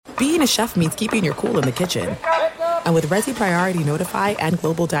being a chef means keeping your cool in the kitchen. And with Resi Priority Notify and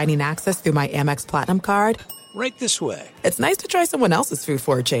Global Dining Access through my Amex Platinum card, right this way. It's nice to try someone else's food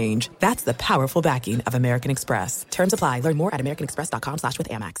for a change. That's the powerful backing of American Express. Terms apply. Learn more at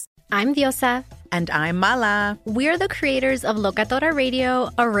americanexpress.com/withAmex. I'm Diosa. And I'm Mala. We're the creators of Locatora Radio,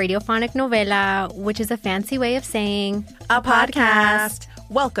 a radiophonic novela, which is a fancy way of saying a podcast.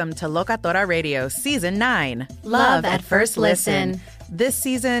 Welcome to Locatora Radio Season 9. Love at First Listen. This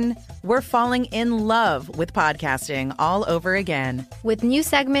season, we're falling in love with podcasting all over again. With new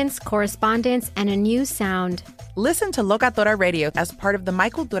segments, correspondence, and a new sound. Listen to Locatora Radio as part of the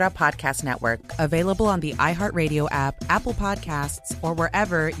Michael Dura Podcast Network. Available on the iHeartRadio app, Apple Podcasts, or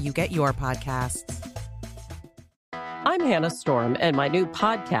wherever you get your podcasts. I'm Hannah Storm, and my new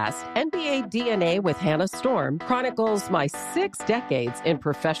podcast, NBA DNA with Hannah Storm, chronicles my 6 decades in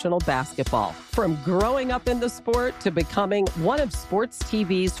professional basketball. From growing up in the sport to becoming one of sports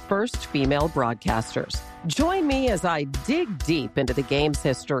TV's first female broadcasters. Join me as I dig deep into the game's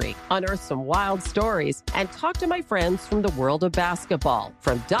history, unearth some wild stories, and talk to my friends from the world of basketball,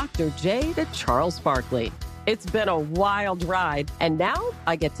 from Dr. J to Charles Barkley. It's been a wild ride, and now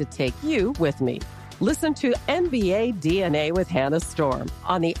I get to take you with me. Listen to NBA DNA with Hannah Storm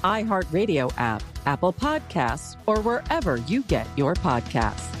on the iHeartRadio app, Apple Podcasts, or wherever you get your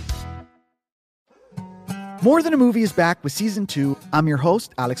podcasts. More Than a Movie is back with Season 2. I'm your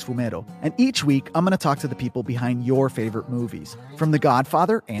host, Alex Fumero, and each week I'm going to talk to the people behind your favorite movies. From The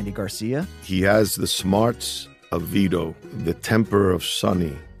Godfather, Andy Garcia. He has the smarts of Vito, the temper of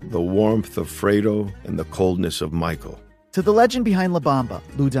Sonny, the warmth of Fredo, and the coldness of Michael. To the legend behind La Bamba,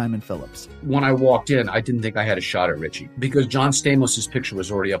 Lou Diamond Phillips. When I walked in, I didn't think I had a shot at Richie because John Stamos' picture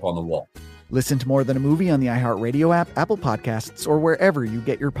was already up on the wall. Listen to More Than a Movie on the iHeartRadio app, Apple Podcasts, or wherever you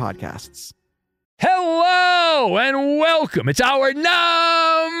get your podcasts. Hello and welcome. It's our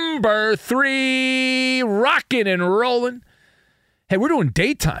number 3, rocking and rolling. Hey, we're doing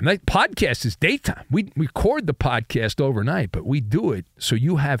daytime. That podcast is daytime. We record the podcast overnight, but we do it so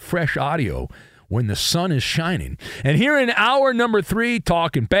you have fresh audio when the sun is shining. And here in hour number 3,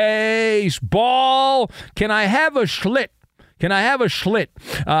 talking baseball. Can I have a schlit? Can I have a schlit?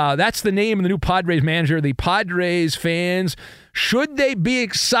 That's the name of the new Padres manager. The Padres fans, should they be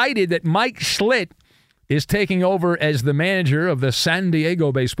excited that Mike Schlitt is taking over as the manager of the San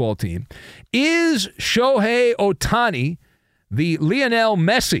Diego baseball team? Is Shohei Ohtani the Lionel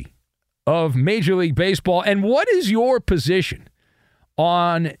Messi of Major League Baseball? And what is your position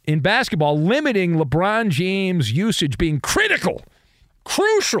on, in basketball, limiting LeBron James' usage being crucial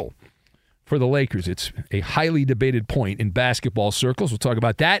for the Lakers? It's a highly debated point in basketball circles. We'll talk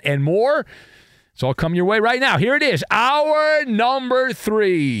about that and more. It's all coming your way right now. Here it is, our number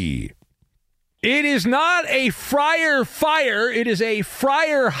 3. It is not a Friar fire, it is a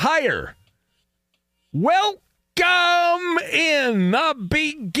Friar hire. Welcome in the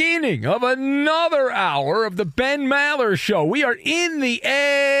beginning of another hour of the Ben Maller Show. We are in the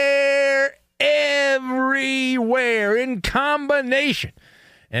air everywhere in combination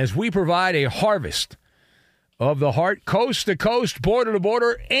as we provide a harvest of the heart, coast to coast, border to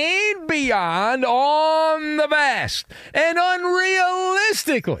border, and beyond on the vast and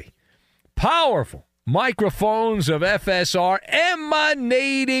unrealistically powerful microphones of FSR,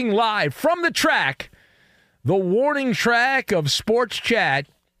 emanating live from the track, the warning track of Sports Chat,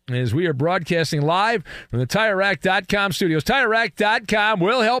 as we are broadcasting live from the TireRack.com studios. TireRack.com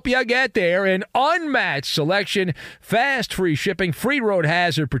will help you get there. An unmatched selection, fast free shipping, free road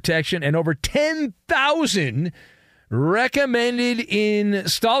hazard protection, and over 10,000 recommended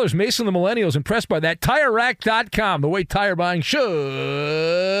installers. Mason the Millennials impressed by that. TireRack.com, the way tire buying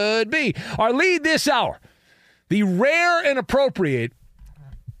should be. Our lead this hour, the rare and appropriate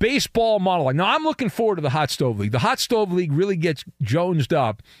baseball monologue. Now, I'm looking forward to the Hot Stove League. The Hot Stove League really gets jonesed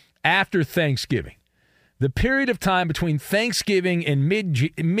up after Thanksgiving. The period of time between Thanksgiving and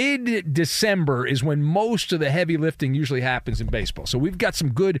mid-December is when most of the heavy lifting usually happens in baseball. So we've got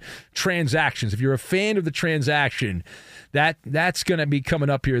some good transactions. If you're a fan of the transaction, that's going to be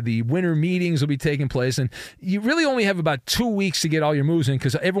coming up here. The winter meetings will be taking place, and you really only have about 2 weeks to get all your moves in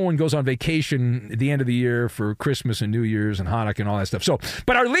because everyone goes on vacation at the end of the year for Christmas and New Year's and Hanukkah and all that stuff. So,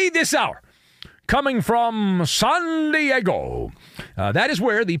 but our lead this hour, coming from San Diego, that is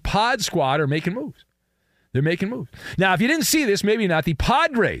where the Pod Squad are making moves. They're making moves. Now, if you didn't see this, maybe not, the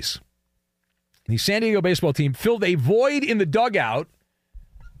Padres, the San Diego baseball team, filled a void in the dugout.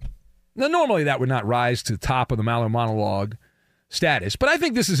 Now, normally that would not rise to the top of the Maller monologue status, but I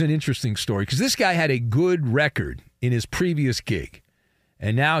think this is an interesting story because this guy had a good record in his previous gig,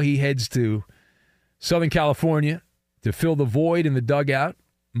 and now he heads to Southern California to fill the void in the dugout.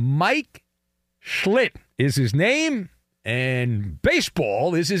 Mike Schlitt is his name, and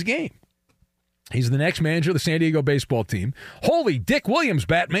baseball is his game. He's the next manager of the San Diego baseball team. Holy Dick Williams,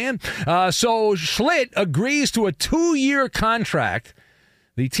 Batman. So Schlitt agrees to a 2-year contract.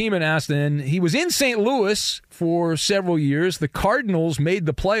 The team announced then he was in St. Louis for several years. The Cardinals made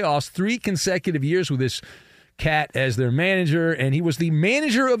the playoffs 3 consecutive years with this cat as their manager, and he was the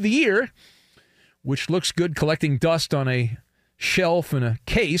manager of the year, which looks good collecting dust on a shelf in a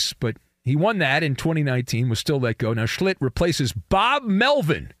case, but he won that in 2019, was still let go. Now Schlitt replaces Bob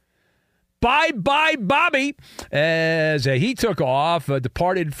Melvin. Bye-bye, Bobby, as he took off,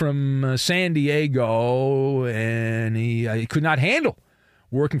 departed from San Diego, and he could not handle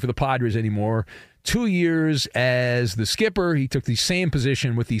working for the Padres anymore. 2 years as the skipper. He took the same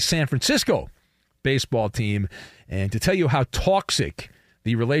position with the San Francisco baseball team. And to tell you how toxic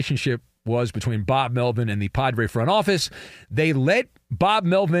the relationship was between Bob Melvin and the Padre front office, they let Bob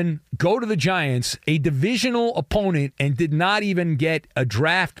Melvin go to the Giants, a divisional opponent, and did not even get a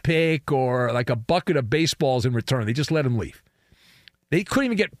draft pick or like a bucket of baseballs in return. They just let him leave. They couldn't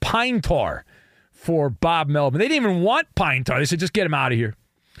even get pine tar for Bob Melvin. They didn't even want pine tar. They said, just get him out of here.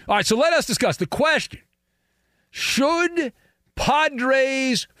 All right, so let us discuss the question. Should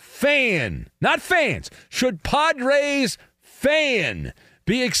Padres fan, not fans, should Padres fan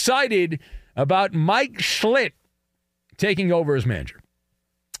be excited about Mike Schlitt taking over as manager?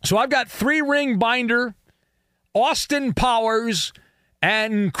 So I've got 3-ring binder, Austin Powers,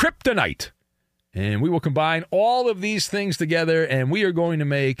 and Kryptonite. And we will combine all of these things together, and we are going to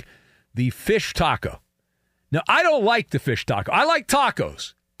make the fish taco. Now, I don't like the fish taco. I like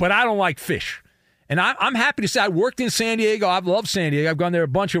tacos, but I don't like fish. And I'm happy to say I worked in San Diego. I've loved San Diego. I've gone there a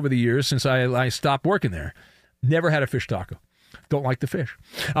bunch over the years since I stopped working there. Never had a fish taco. Don't like the fish.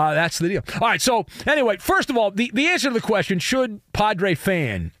 That's the deal. All right, so anyway, first of all, the answer to the question, should Padre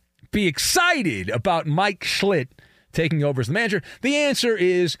fan be excited about Mike Schlitt taking over as the manager? The answer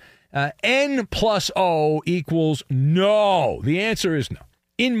is N plus O equals no. The answer is no.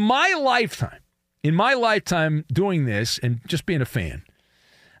 In my lifetime doing this and just being a fan,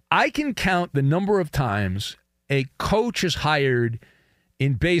 I can count the number of times a coach is hired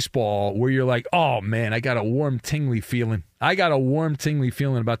in baseball where you're like, oh, man, I got a warm, tingly feeling.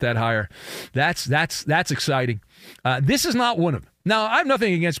 About that hire. That's exciting. This is not one of them. Now, I have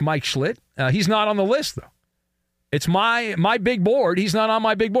nothing against Mike Schlitt. He's not on the list, though. It's my big board. He's not on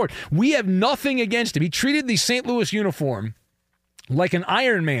my big board. We have nothing against him. He treated the St. Louis uniform like an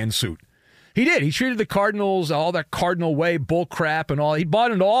Iron Man suit. He did. He treated the Cardinals, all that Cardinal way bull crap and all. He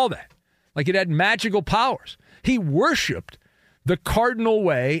bought into all that. Like it had magical powers. He worshipped the Cardinal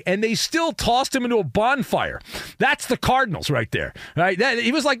way, and they still tossed him into a bonfire. That's the Cardinals right there. Right?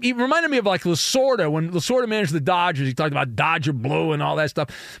 He reminded me of like Lasorda. When Lasorda managed the Dodgers, he talked about Dodger Blue and all that stuff.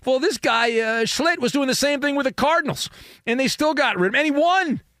 Well, this guy, Schlitt, was doing the same thing with the Cardinals, and they still got rid of him, and he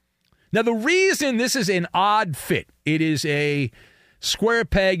won. Now, the reason this is an odd fit, it is a square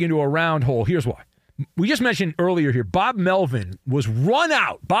peg into a round hole. Here's why. We just mentioned earlier here, Bob Melvin was run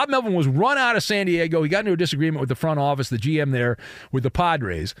out. Bob Melvin was run out of San Diego. He got into a disagreement with the front office, the GM there, with the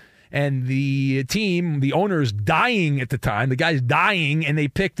Padres. And the team, the owner's dying at the time. The guy's dying, and they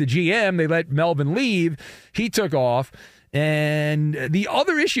picked the GM. They let Melvin leave. He took off. And the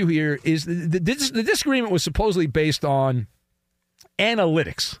other issue here is the disagreement was supposedly based on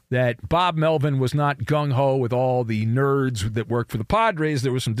analytics, that Bob Melvin was not gung-ho with all the nerds that work for the Padres.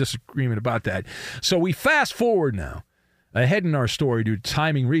 There was some disagreement about that. So we fast forward now, ahead in our story due to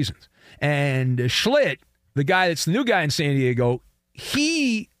timing reasons. And Schlitt, the guy that's the new guy in San Diego,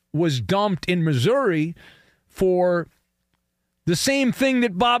 he was dumped in Missouri for the same thing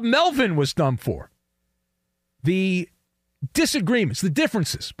that Bob Melvin was dumped for. The disagreements, the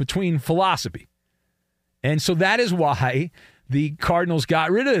differences between philosophy. And so that is why the Cardinals got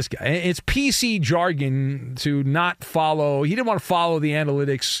rid of this guy. It's PC jargon to not follow. He didn't want to follow the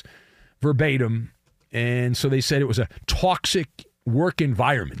analytics verbatim. And so they said it was a toxic work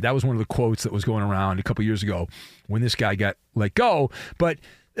environment. That was one of the quotes that was going around a couple years ago when this guy got let go. But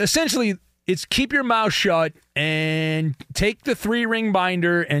essentially, it's keep your mouth shut and take the 3-ring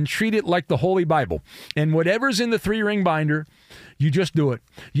binder and treat it like the Holy Bible. And whatever's in the 3-ring binder, you just do it.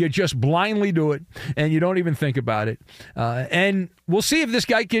 You just blindly do it, and you don't even think about it. And we'll see if this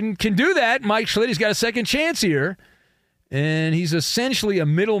guy can do that. Mike Schlitt, he's got a second chance here, and he's essentially a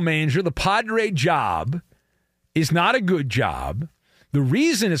middle manager. The Padre job is not a good job. The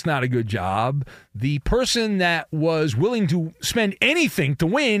reason it's not a good job, the person that was willing to spend anything to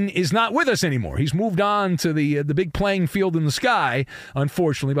win is not with us anymore. He's moved on to the big playing field in the sky,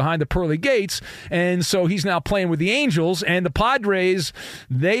 unfortunately, behind the pearly gates. And so he's now playing with the Angels, and the Padres,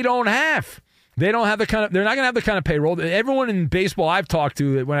 they're not going to have the kind of payroll. Everyone in baseball I've talked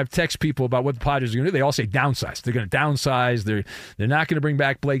to, when I've texted people about what the Padres are going to do, they all say downsize. They're going to downsize. They're not going to bring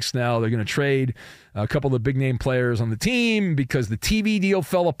back Blake Snell. They're going to trade a couple of the big-name players on the team because the TV deal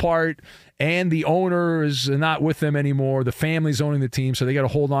fell apart and the owner is not with them anymore. The family's owning the team, so they got to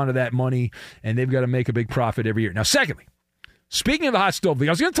hold on to that money, and they've got to make a big profit every year. Now, secondly, speaking of the hot stove league,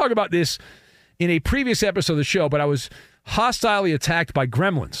 I was going to talk about this in a previous episode of the show, but I was hostilely attacked by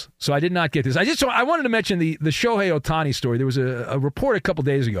gremlins, so I did not get this. I wanted to mention the Shohei Ohtani story. There was a report a couple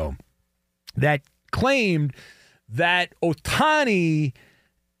days ago that claimed that Ohtani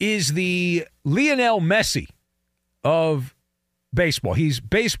is the Lionel Messi of baseball. He's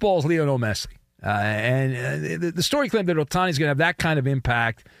baseball's Lionel Messi. And the story claimed that Ohtani's going to have that kind of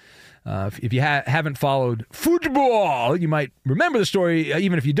impact. If you haven't followed football, you might remember the story,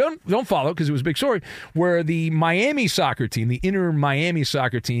 even if you don't follow it, because it was a big story, where the Miami soccer team, the Inter Miami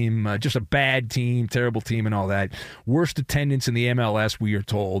soccer team, just a bad team, terrible team and all that, worst attendance in the MLS, we are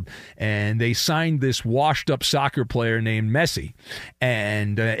told, and they signed this washed-up soccer player named Messi,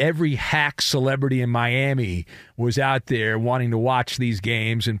 and every hack celebrity in Miami was out there wanting to watch these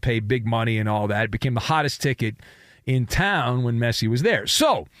games and pay big money and all that. It became the hottest ticket in town when Messi was there.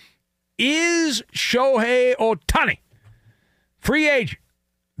 So, is Shohei Ohtani, free agent,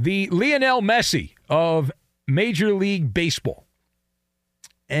 the Lionel Messi of Major League Baseball?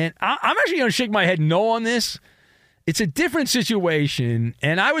 And I'm actually going to shake my head no on this. It's a different situation,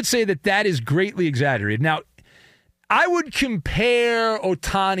 and I would say that is greatly exaggerated. Now, I would compare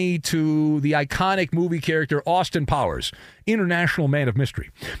Ohtani to the iconic movie character Austin Powers, International Man of Mystery.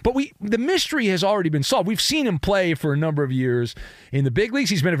 But the mystery has already been solved. We've seen him play for a number of years in the big leagues.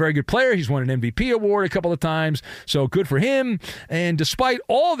 He's been a very good player. He's won an MVP award a couple of times, so good for him. And despite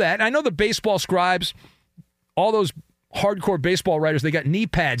all that, I know the baseball scribes, all those hardcore baseball writers, they got knee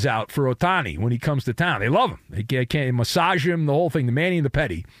pads out for Ohtani when he comes to town. They love him. They can't massage him, the whole thing, the Manny and the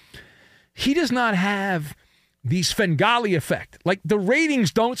Petty. He does not have the Svengali effect. Like, the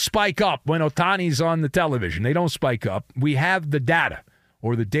ratings don't spike up when Ohtani's on the television. They don't spike up. We have the data,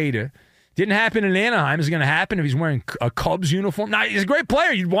 or the data. Didn't happen in Anaheim. Is it going to happen if he's wearing a Cubs uniform? Now, he's a great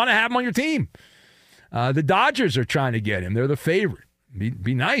player. You'd want to have him on your team. The Dodgers are trying to get him. They're the favorite.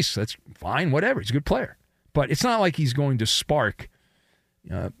 Be nice. That's fine. Whatever. He's a good player. But it's not like he's going to spark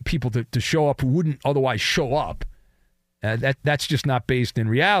people to show up who wouldn't otherwise show up. That's just not based in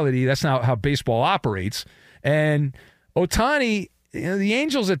reality. That's not how baseball operates. And Ohtani, the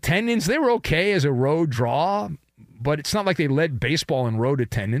Angels' attendance, they were okay as a road draw, but it's not like they led baseball in road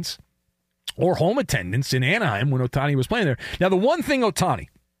attendance or home attendance in Anaheim when Ohtani was playing there. Now, the one thing Ohtani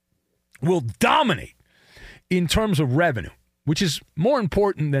will dominate in terms of revenue, which is more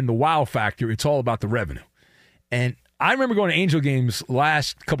important than the wow factor, it's all about the revenue. And I remember going to Angel games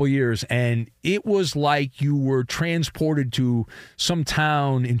last couple of years, and it was like you were transported to some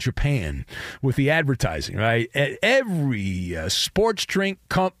town in Japan with the advertising, right? At every sports drink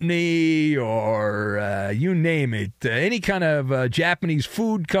company or you name it, any kind of Japanese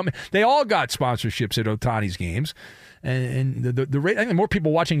food company, they all got sponsorships at Ohtani's games. And the rate, I think more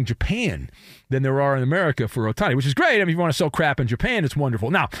people watching Japan than there are in America for Ohtani, which is great. I mean, if you want to sell crap in Japan, it's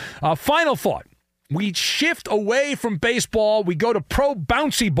wonderful. Now, final thought. We shift away from baseball. We go to pro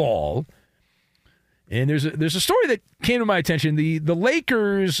bouncy ball. And there's a story that came to my attention. The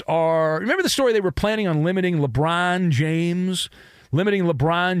Lakers remember the story they were planning on limiting LeBron James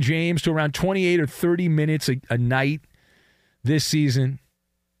to around 28 or 30 minutes a night this season.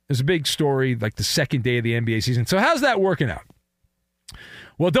 There's a big story, like the second day of the NBA season. So how's that working out?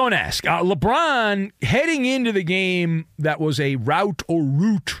 Well, don't ask. LeBron, heading into the game that was a rout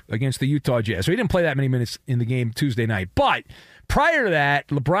against the Utah Jazz. So he didn't play that many minutes in the game Tuesday night. But prior to that,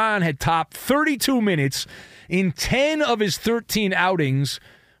 LeBron had topped 32 minutes in 10 of his 13 outings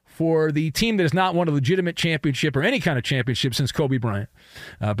for the team that has not won a legitimate championship or any kind of championship since Kobe Bryant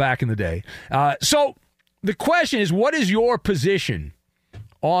back in the day. So the question is, what is your position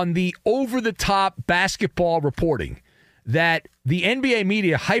on the over-the-top basketball reporting that the NBA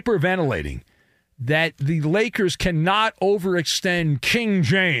media hyperventilating that the Lakers cannot overextend King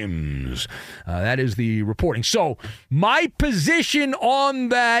James? That is the reporting. So my position on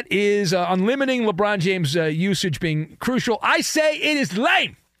that is on limiting LeBron James' usage being crucial. I say it is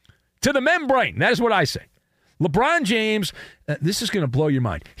lame to the membrane. That is what I say. LeBron James, this is going to blow your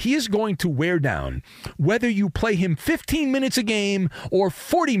mind. He is going to wear down whether you play him 15 minutes a game or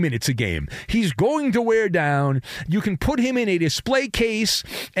 40 minutes a game. He's going to wear down. You can put him in a display case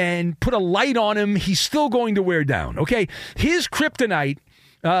and put a light on him. He's still going to wear down, okay? His kryptonite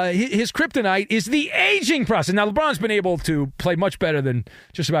is the aging process. Now, LeBron's been able to play much better than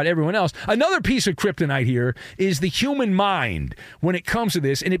just about everyone else. Another piece of kryptonite here is the human mind when it comes to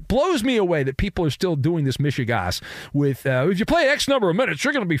this, and it blows me away that people are still doing this mishigas with, if you play X number of minutes,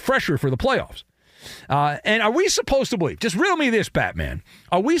 you're going to be fresher for the playoffs. And are we supposed to believe, just riddle me this, Batman,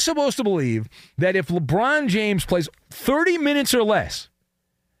 are we supposed to believe that if LeBron James plays 30 minutes or less,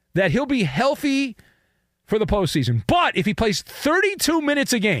 that he'll be healthy for the postseason? But if he plays 32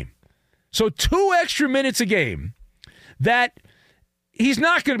 minutes a game, so 2 extra minutes a game, that he's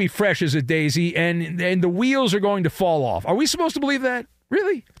not going to be fresh as a daisy and the wheels are going to fall off. Are we supposed to believe that?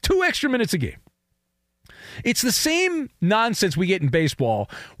 Really? 2 extra minutes a game. It's the same nonsense we get in baseball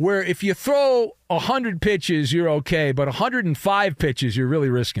where if you throw 100 pitches, you're okay, but 105 pitches, you're really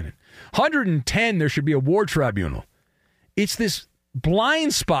risking it. 110, there should be a war tribunal. It's this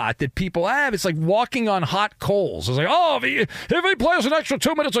blind spot that people have. It's like walking on hot coals. It's like, if he plays an extra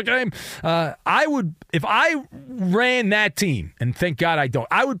 2 minutes a game, I would, if I ran that team, and thank God I don't,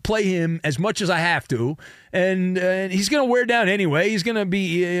 I would play him as much as I have to, and he's going to wear down anyway. He's going to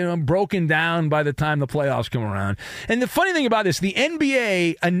be broken down by the time the playoffs come around. And the funny thing about this, the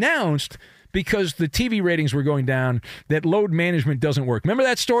NBA announced, because the TV ratings were going down, that load management doesn't work. Remember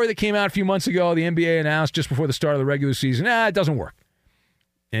that story that came out a few months ago? The NBA announced just before the start of the regular season, it doesn't work.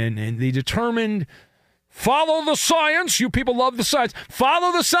 And they determined, follow the science. You people love the science.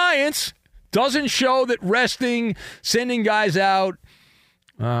 Follow the science. Doesn't show that resting, sending guys out,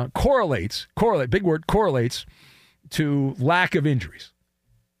 correlates to lack of injuries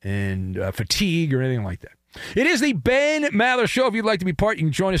and fatigue or anything like that. It is the Ben Maller Show. If you'd like to be part, you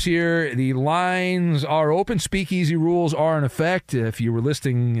can join us here. The lines are open. Speakeasy rules are in effect. If you were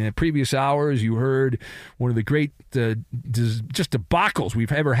listening in previous hours, you heard one of the great just debacles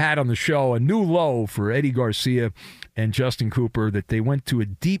we've ever had on the show, a new low for Eddie Garcia and Justin Cooper, that they went to a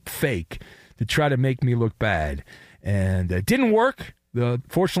deep fake to try to make me look bad. And it didn't work.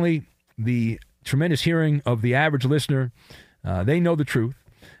 Fortunately, the tremendous hearing of the average listener, they know the truth.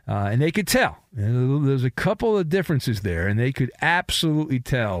 And they could tell. There's a couple of differences there, and they could absolutely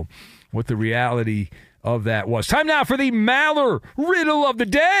tell what the reality of that was. Time now for the Maller Riddle of the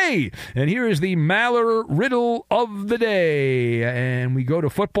Day. And here is the Maller Riddle of the Day. And we go to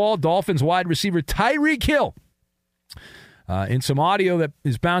football. Dolphins wide receiver Tyreek Hill, in some audio that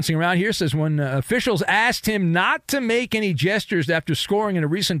is bouncing around here, says when officials asked him not to make any gestures after scoring in a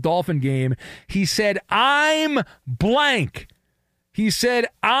recent Dolphin game, he said, "I'm blank." He said,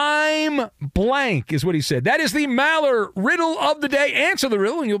 "I'm blank," is what he said. That is the Maller Riddle of the Day. Answer the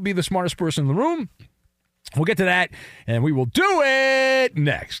riddle, and you'll be the smartest person in the room. We'll get to that, and we will do it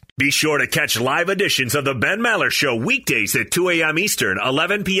next. Be sure to catch live editions of the Ben Maller Show weekdays at 2 a.m. Eastern,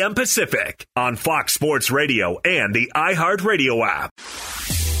 11 p.m. Pacific on Fox Sports Radio and the iHeartRadio app.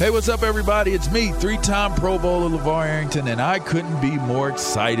 Hey, what's up, everybody? It's me, 3-time Pro Bowler LeVar Arrington, and I couldn't be more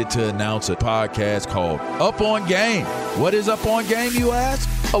excited to announce a podcast called Up On Game. What is Up On Game, you ask?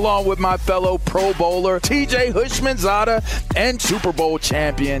 Along with my fellow Pro Bowler, TJ Hushmanzada, and Super Bowl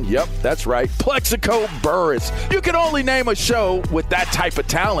champion, yep, that's right, Plexico Burress. You can only name a show with that type of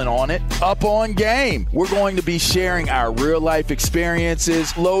talent on it. Up On Game. We're going to be sharing our real-life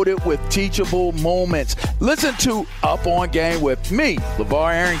experiences loaded with teachable moments. Listen to Up On Game with me,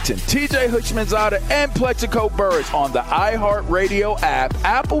 LeVar Arrington, TJ Hushmanzada, and Plexico Burress on the iHeartRadio app,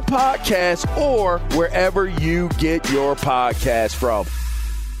 Apple Podcasts, or wherever you get your podcasts from.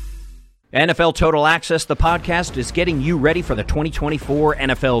 NFL Total Access, the podcast, is getting you ready for the 2024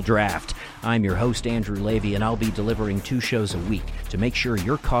 NFL Draft. I'm your host, Andrew Levy, and I'll be delivering 2 shows a week to make sure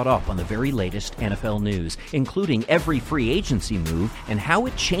you're caught up on the very latest NFL news, including every free agency move and how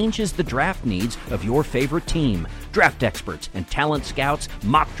it changes the draft needs of your favorite team. Draft experts and talent scouts,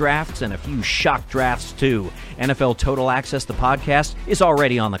 mock drafts, and a few shock drafts, too. NFL Total Access, the podcast, is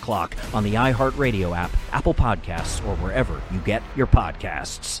already on the clock on the iHeartRadio app, Apple Podcasts, or wherever you get your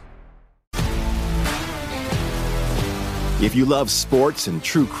podcasts. If you love sports and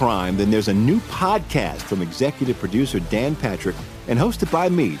true crime, then there's a new podcast from executive producer Dan Patrick and hosted by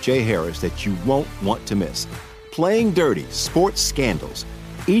me, Jay Harris, that you won't want to miss. Playing Dirty: Sports Scandals.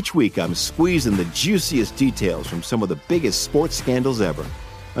 Each week, I'm squeezing the juiciest details from some of the biggest sports scandals ever.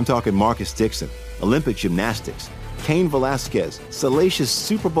 I'm talking Marcus Dixon, Olympic gymnastics, Cain Velasquez, salacious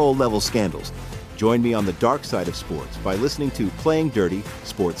Super Bowl-level scandals, Join me on the dark side of sports by listening to Playing Dirty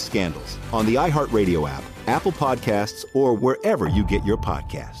Sports Scandals on the iHeartRadio app, Apple Podcasts, or wherever you get your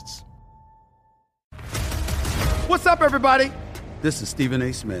podcasts. What's up, everybody? This is Stephen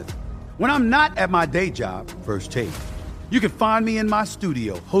A. Smith. When I'm not at my day job, First Take, you can find me in my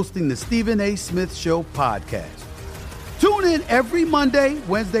studio hosting the Stephen A. Smith Show podcast. Tune in every Monday,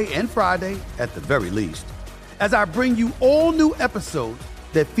 Wednesday, and Friday, at the very least, as I bring you all new episodes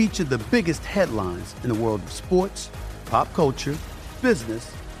that feature the biggest headlines in the world of sports, pop culture, business,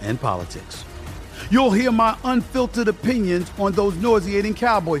 and politics. You'll hear my unfiltered opinions on those nauseating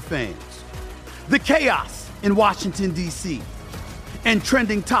Cowboy fans, the chaos in Washington, D.C., and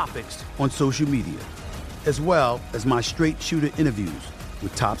trending topics on social media, as well as my straight shooter interviews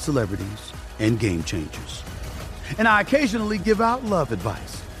with top celebrities and game changers. And I occasionally give out love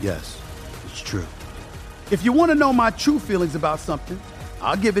advice. Yes, it's true. If you want to know my true feelings about something,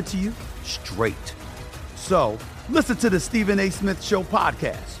 I'll give it to you straight. So, listen to the Stephen A. Smith Show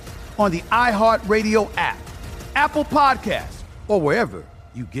podcast on the iHeartRadio app, Apple Podcasts, or wherever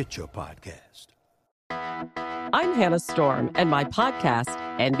you get your podcast. I'm Hannah Storm, and my podcast,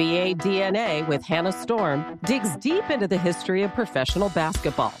 NBA DNA with Hannah Storm, digs deep into the history of professional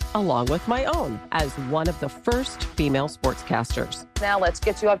basketball, along with my own, as one of the first female sportscasters. Now let's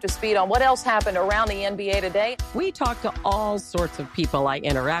get you up to speed on what else happened around the NBA today. We talk to all sorts of people I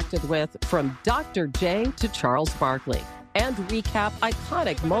interacted with, from Dr. J to Charles Barkley, and recap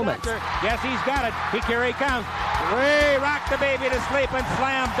iconic moments. Yes, he's got it. Here he comes. Way rock the baby to sleep and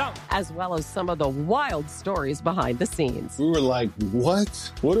slam dunk. As well as some of the wild stories behind the scenes. We were like,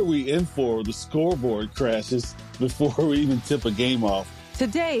 what? What are we in for? The scoreboard crashes before we even tip a game off.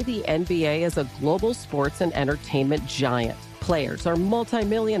 Today, the NBA is a global sports and entertainment giant. Players are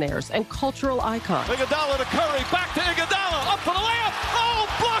multimillionaires and cultural icons. Iguodala to Curry, back to Iguodala, up for the layup. Oh,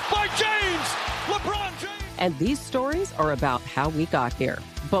 blocked by James. LeBron James. And these stories are about how we got here,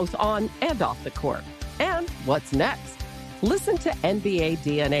 both on and off the court. And what's next? Listen to NBA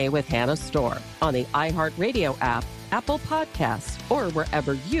DNA with Hannah Storm on the iHeartRadio app, Apple Podcasts, or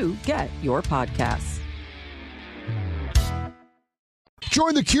wherever you get your podcasts.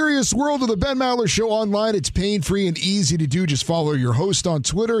 Join the curious world of the Ben Maller Show online. It's pain-free and easy to do. Just follow your host on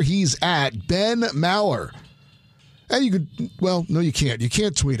Twitter. He's at Ben Maller. And you could, well, no, you can't. You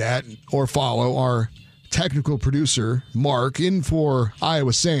can't tweet at or follow our technical producer, Mark, in for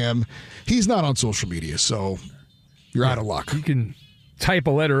Iowa Sam. He's not on social media, so you're out of luck. You can type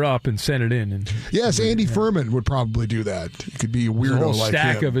a letter up and send it in. And yes, Andy Furman would probably do that. He could be a weirdo like him. There's a whole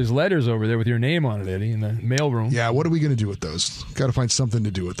stack of his letters over there with your name on it, Eddie, in the mailroom. Yeah, what are we going to do with those? Got to find something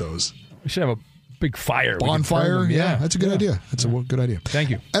to do with those. We should have a big fire. Bonfire? Yeah, that's a good idea. That's a good idea. Thank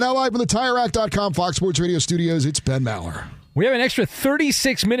you. And now live from the TireRack.com Fox Sports Radio studios, it's Ben Maller. We have an extra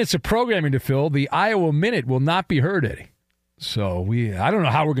 36 minutes of programming to fill. The Iowa Minute will not be heard, Eddie. So I don't know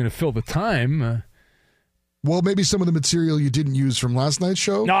how we're going to fill the time. Well, maybe some of the material you didn't use from last night's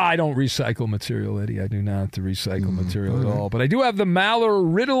show? No, I don't recycle material, Eddie. I do not recycle material at all. But I do have the Maller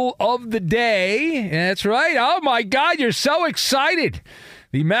Riddle of the Day. That's right. Oh, my God, you're so excited.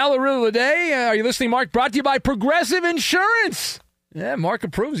 The Maller Riddle of the Day. Are you listening, Mark? Brought to you by Progressive Insurance. Yeah, Mark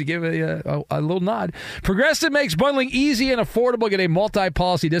approves. He gave a little nod. Progressive makes bundling easy and affordable. Get a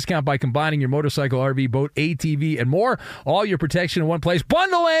multi-policy discount by combining your motorcycle, RV, boat, ATV, and more. All your protection in one place.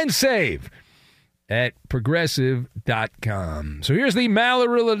 Bundle and save at Progressive.com. So here's the Maller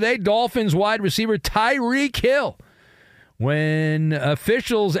Riddle of the Day. Dolphins wide receiver Tyreek Hill. When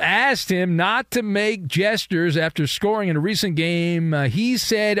officials asked him not to make gestures after scoring in a recent game, he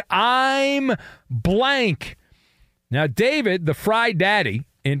said, "I'm blank." Now, David, the Fry Daddy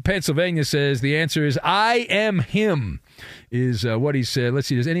in Pennsylvania, says the answer is "I am him," is what he said. Let's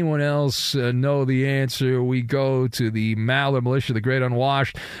see, does anyone else know the answer? We go to the Maller Militia, the Great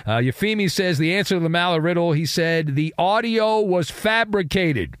Unwashed. Euphemi says the answer to the Maller Riddle, he said, "The audio was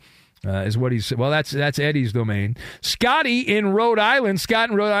fabricated." Is what he said. Well, that's Eddie's domain. Scotty in Rhode Island. Scott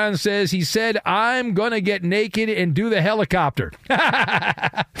in Rhode Island says, he said, "I'm going to get naked and do the helicopter."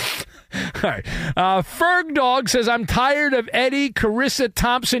 All right. Ferg Dog says, "I'm tired of Eddie Carissa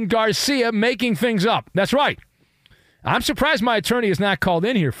Thompson Garcia making things up." That's right. I'm surprised my attorney is not called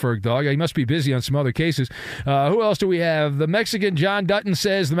in here, Ferg Dog. He must be busy on some other cases. Who else do we have? The Mexican John Dutton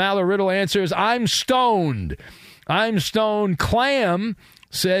says the Maller Riddle answers, "I'm stoned." I'm stoned. Clam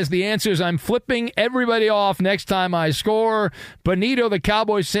says the answer is, "I'm flipping everybody off next time I score." Benito, the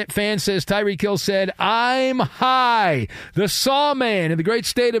Cowboys fan, says Tyreek Hill said, "I'm high." The Sawman in the great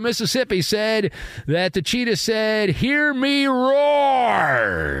state of Mississippi said that the cheetah said, "Hear me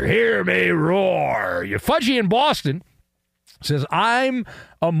roar. Hear me roar." Your Fudgy in Boston says, I'm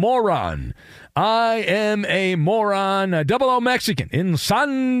a moron. I am a moron. 00 Mexican in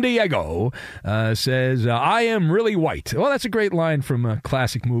San Diego says, I am really white. Well, that's a great line from a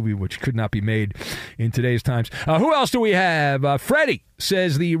classic movie which could not be made in today's times. Who else do we have? Freddie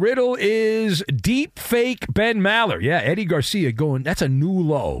says the riddle is deep fake Ben Maller. Yeah, Eddie Garcia going, that's a new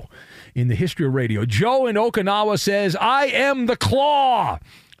low in the history of radio. Joe in Okinawa says, I am the Claw.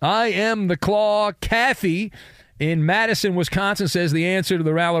 I am the Claw. Kathy in Madison, Wisconsin says the answer to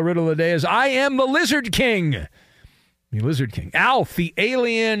the Maller riddle of the day is, I am the Lizard King. The Lizard King. Alf, the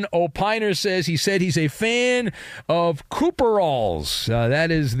alien opiner, says he's a fan of Cooperalls.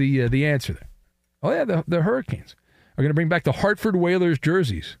 That is the answer there. Oh, yeah, the Hurricanes are going to bring back the Hartford Whalers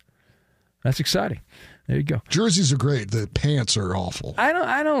jerseys. That's exciting. There you go. Jerseys are great. The pants are awful.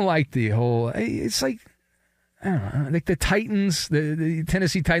 I don't like the whole. It's like, I don't know, like the Titans, the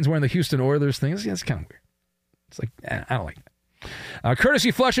Tennessee Titans wearing the Houston Oilers thing. It's kind of weird. It's like, I don't like that.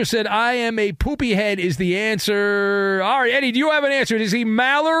 Courtesy Flusher said, I am a poopy head is the answer. All right, Eddie, do you have an answer? It is the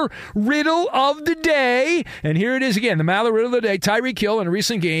Maller riddle of the day. And here it is again, the Maller riddle of the day. Tyreek Hill in a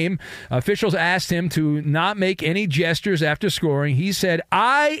recent game, officials asked him to not make any gestures after scoring. He said,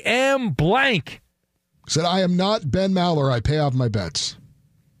 I am blank. Said, I am not Ben Maller. I pay off my bets.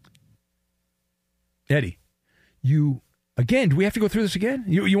 Eddie, do we have to go through this again?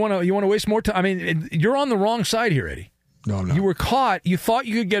 You want to waste more time? I mean, you're on the wrong side here, Eddie. No. You were caught. You thought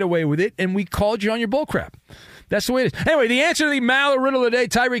you could get away with it, and we called you on your bullcrap. That's the way it is. Anyway, the answer to the Maller riddle of the day,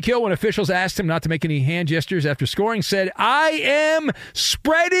 Tyreek Hill, when officials asked him not to make any hand gestures after scoring, said, I am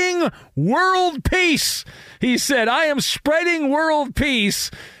spreading world peace. He said, I am spreading world peace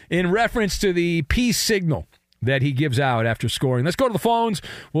in reference to the peace signal that he gives out after scoring. Let's go to the phones.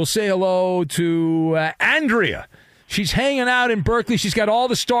 We'll say hello to Andrea. She's hanging out in Berkeley. She's got all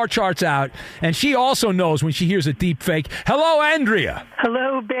the star charts out, and she also knows when she hears a deep fake. Hello, Andrea.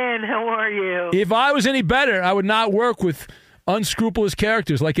 Hello, Ben. How are you? If I was any better, I would not work with unscrupulous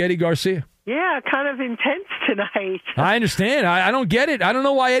characters like Eddie Garcia. Yeah, kind of intense tonight. I understand. I don't get it. I don't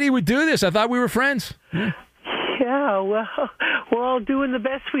know why Eddie would do this. I thought we were friends. Yeah, well, we're all doing the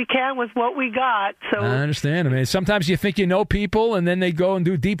best we can with what we got. So I understand. I mean, sometimes you think you know people, and then they go and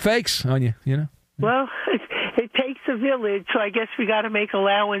do deep fakes on you, you know? Well, it takes a village, so I guess we got to make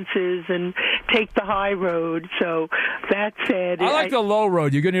allowances and take the high road. So that said, I like the low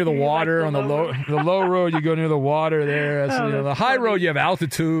road. You go near the water on the low road. You go near the water there. The high road, you have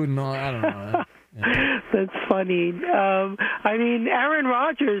altitude and all. I don't know. Yeah. That's funny. I mean, Aaron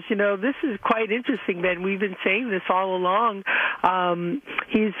Rodgers, this is quite interesting, Ben. We've been saying this all along.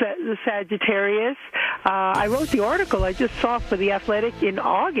 He's the Sagittarius. I wrote the article I just saw for The Athletic in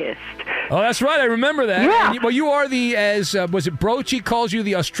August. Oh, that's right. I remember that. Yeah. Well, you are was it Brochi calls you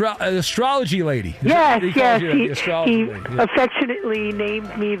the astrology lady? Yes. He affectionately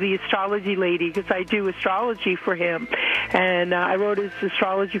named me the astrology lady because I do astrology for him. And I wrote his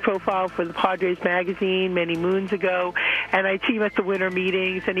astrology profile for the Padres magazine many moons ago, and I'd see him at the winter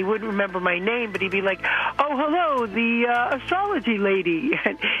meetings, and he wouldn't remember my name, but he'd be like, oh, hello, the astrology lady.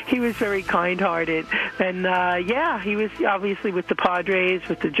 And he was very kind-hearted. And, he was obviously with the Padres,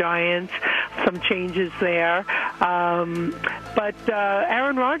 with the Giants, some changes there. But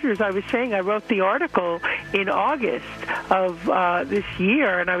Aaron Rodgers, I was saying, I wrote the article in August of this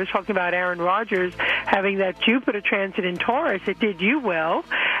year, and I was talking about Aaron Rodgers having that Jupiter transit in Taurus. It did you well,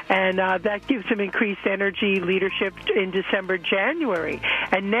 and that gives him increased energy, leadership in December, January.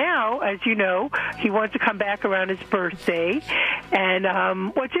 And now, as you know, he wants to come back around his birthday.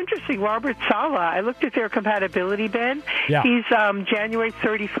 And what's interesting, Robert Saleh, I looked at their compatibility, Ben. Yeah. He's January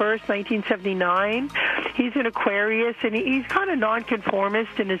 31st, 1979. He's an Aquarius, and he's kind of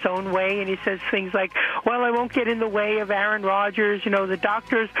nonconformist in his own way, and he says things like, well, I won't get in the way of Aaron Rodgers. The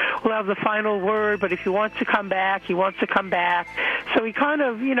doctors will have the final word, but if he wants to come back, he wants to come back. So he kind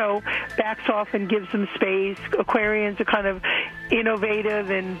of, backs off and gives them space. Aquarians are kind of innovative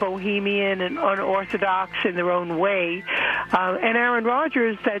and bohemian and unorthodox in their own way. And Aaron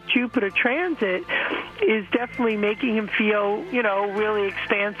Rodgers, that Jupiter transit is definitely making him feel, really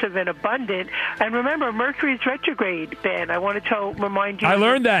expansive and abundant. And remember, Mercury's retrograde, Ben. I want to remind you. I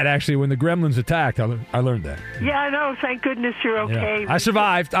learned that, actually, when the gremlins attacked. I learned that. Yeah, I know. Thank goodness you're okay. Yeah. I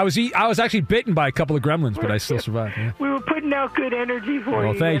survived. I was actually bitten by a couple of gremlins, but I still survived. Yeah. We were putting sending out good energy for you.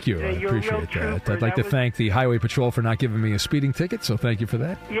 Well, thank you. I yesterday. You're a real appreciate that. trooper. I'd like to thank the Highway Patrol for not giving me a speeding ticket, so thank you for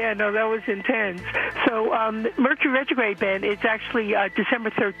that. Yeah, no, that was intense. So Mercury retrograde, Ben, it's actually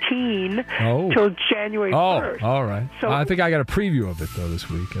December 13 till January 1st. All right. So I think I got a preview of it, though, this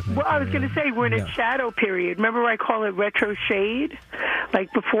week. I think, well, I was going to say, we're in a shadow period. Remember I call it retro shade?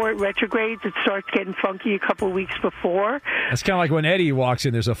 Like before it retrogrades, it starts getting funky a couple of weeks before. That's kind of like when Eddie walks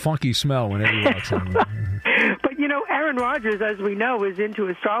in. There's a funky smell when Eddie walks in. But, you know, Aaron Rodgers, as we know, is into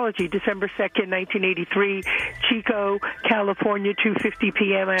astrology. December 2nd, 1983, Chico, California, 2:50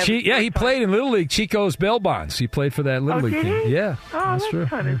 p.m. He played in Little League, Chico's bail bonds. He played for that Little League did team. he? Yeah, that's true.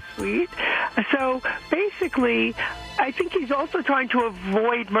 kind of sweet. So basically, I think he's also trying to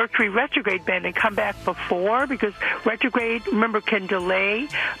avoid Mercury retrograde, Ben, and come back before, because retrograde, remember, can delay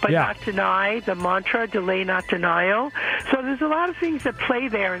but not deny. The mantra, delay, not denial. So there's a lot of things that play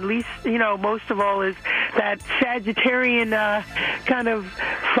there, and at least, you know, most of all is that Sagittarian kind of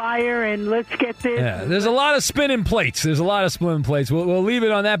fire and let's get this. Yeah, there's a lot of spinning plates. We'll leave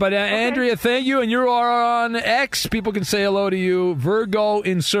it on that. But Andrea, thank you. And you are on X. People can say hello to you. Virgo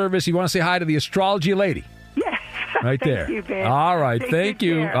in service. You want to say hi to the astrology lady? Yes. Right there. Thank you, Ben. All right. Take Thank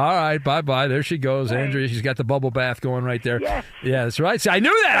you. care. All right. Bye-bye. There she goes. Andrea, she's got the bubble bath going right there. Yes. Yeah, that's right. See, I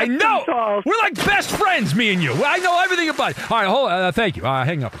knew that. I know. We're like best friends, me and you. I know everything about it. All right. Hold on. Thank you.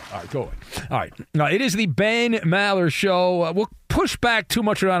 Hang up. All right. Go away. All right. Now, it is the Ben Maller Show. We'll push back too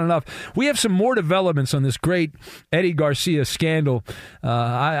much or not enough. We have some more developments on this great Eddie Garcia scandal.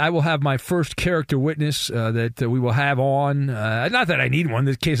 I will have my first character witness that we will have on. Not that I need one.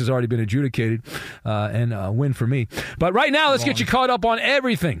 This case has already been adjudicated and a win for me. But right now, let's get you caught up on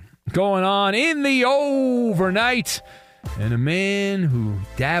everything going on in the overnight. And a man who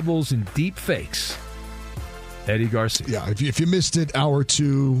dabbles in deep fakes. Eddie Garcia. Yeah, if you missed it, hour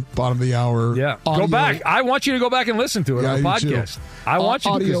 2, bottom of the hour. Yeah, audio, go back. I want you to go back and listen to it on the podcast. I want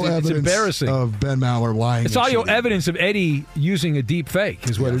you to, audio because it's embarrassing. Of Ben Maller lying. It's audio evidence of Eddie using a deep fake,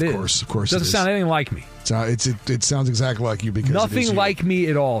 is what it is. Of course. It doesn't sound anything like me. It sounds exactly like you because nothing like me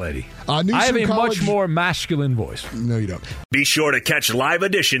at all, Eddie. I have a much more masculine voice. No, you don't. Be sure to catch live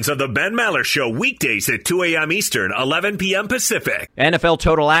editions of the Ben Maller Show weekdays at 2 a.m. Eastern, 11 p.m. Pacific. NFL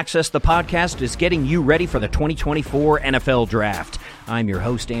Total Access, the podcast, is getting you ready for the 2024 NFL Draft. I'm your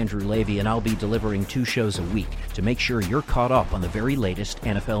host, Andrew Levy, and I'll be delivering 2 shows a week to make sure you're caught up on the very latest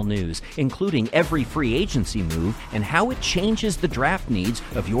NFL news, including every free agency move and how it changes the draft needs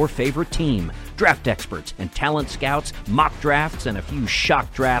of your favorite team. Draft experts and talent scouts, mock drafts, and a few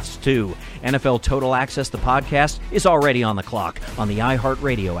shock drafts, too. NFL Total Access, the podcast, is already on the clock on the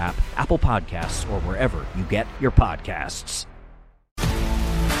iHeartRadio app, Apple Podcasts, or wherever you get your podcasts.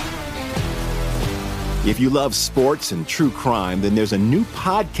 If you love sports and true crime, then there's a new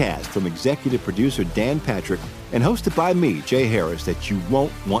podcast from executive producer Dan Patrick and hosted by me, Jay Harris, that you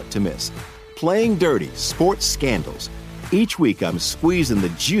won't want to miss. Playing Dirty: Sports Scandals. Each week, I'm squeezing the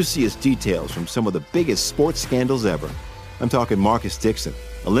juiciest details from some of the biggest sports scandals ever. I'm talking Marcus Dixon,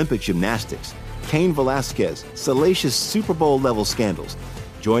 Olympic gymnastics, Cain Velasquez, salacious Super Bowl-level scandals.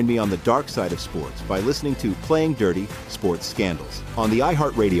 Join me on the dark side of sports by listening to Playing Dirty: Sports Scandals on the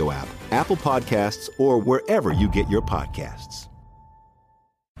iHeartRadio app, Apple Podcasts, or wherever you get your podcasts.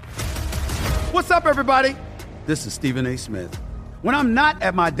 What's up, everybody? This is Stephen A. Smith. When I'm not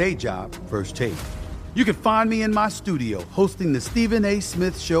at my day job, First Take, you can find me in my studio hosting the Stephen A.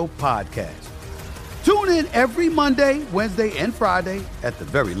 Smith Show podcast. Tune in every Monday, Wednesday, and Friday, at the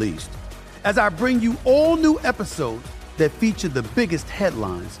very least, as I bring you all new episodes that feature the biggest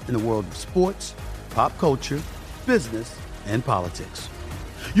headlines in the world of sports, pop culture, business, and politics.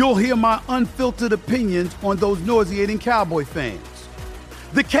 You'll hear my unfiltered opinions on those nauseating Cowboy fans,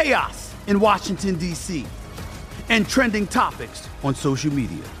 the chaos in Washington, D.C., and trending topics on social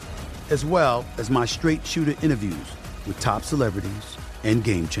media, as well as my straight shooter interviews with top celebrities and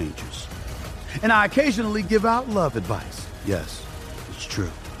game changers. And I occasionally give out love advice. Yes, it's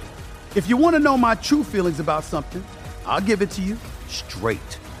true. If you want to know my true feelings about something, I'll give it to you straight.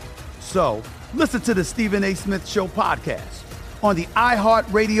 So listen to the Stephen A. Smith Show podcast on the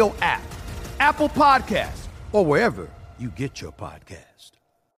iHeartRadio app, Apple Podcasts, or wherever you get your podcast.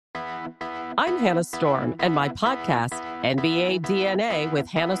 I'm Hannah Storm, and my podcast, NBA DNA with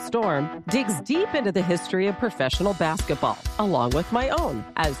Hannah Storm, digs deep into the history of professional basketball, along with my own,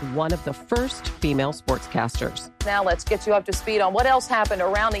 as one of the first female sportscasters. Now let's get you up to speed on what else happened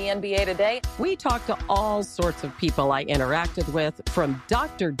around the NBA today. We talked to all sorts of people I interacted with, from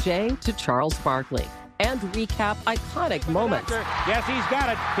Dr. J to Charles Barkley. and recap iconic moments. Yes, he's got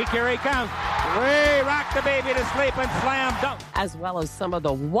it. Here he comes. Way rock the baby to sleep and slam dunk. As well as some of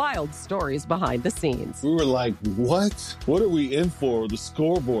the wild stories behind the scenes. We were like, what? What are we in for? The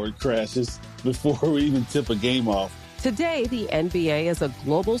scoreboard crashes before we even tip a game off. Today, the NBA is a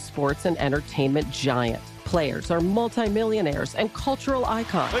global sports and entertainment giant. Players are multimillionaires and cultural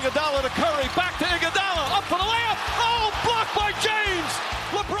icons. Iguodala to Curry, back to Iguodala, up for the layup. Oh, blocked by James.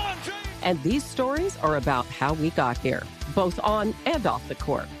 LeBron James. And these stories are about how we got here, both on and off the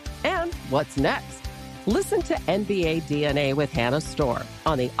court. And what's next? Listen to NBA DNA with Hannah Storm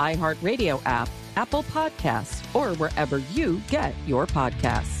on the iHeartRadio app, Apple Podcasts, or wherever you get your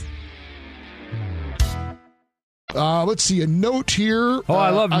podcasts. Let's see, a note here. Oh, I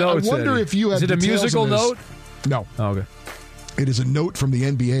love notes. I wonder Eddie. if you had Is it a musical note? No. Oh, okay. It is a note from the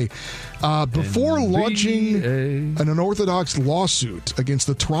NBA. Before NBA. launching an unorthodox lawsuit against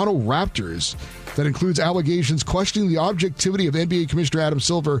the Toronto Raptors that includes allegations questioning the objectivity of NBA Commissioner Adam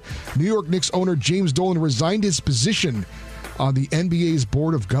Silver, New York Knicks owner James Dolan resigned his position on the NBA's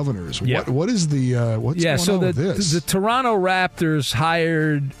Board of Governors. Yeah. What is the what's going on with this? The Toronto Raptors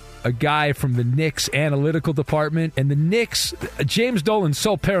hired a guy from the Knicks analytical department, and the Knicks, James Dolan's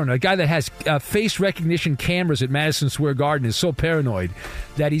so paranoid, a guy that has face recognition cameras at Madison Square Garden is so paranoid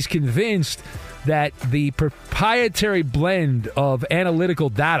that he's convinced that the proprietary blend of analytical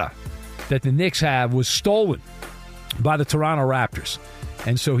data that the Knicks have was stolen by the Toronto Raptors.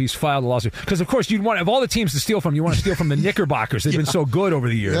 And so he's filed a lawsuit. Because, of course, you'd want, of all the teams to steal from, you want to steal from the Knickerbockers. They've been so good over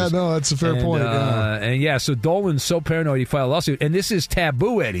the years. Yeah, no, that's a fair point. So Dolan's so paranoid he filed a lawsuit. And this is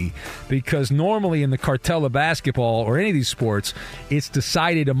taboo, Eddie, because normally in the cartel of basketball or any of these sports, it's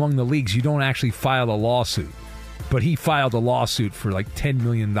decided among the leagues. You don't actually file a lawsuit. But he filed a lawsuit for like $10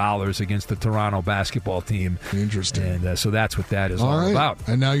 million against the Toronto basketball team. Interesting. And so that's what that is all right. about.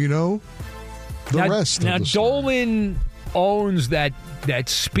 And now you know the rest Now, of the story. Dolan owns that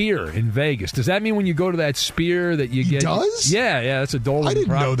Sphere in Vegas. Does that mean when you go to that Sphere that you get? Does? Yeah, that's a Dolan. I didn't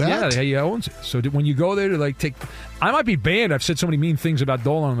know that. Yeah, he owns it. So when you go there to like take, I might be banned. I've said so many mean things about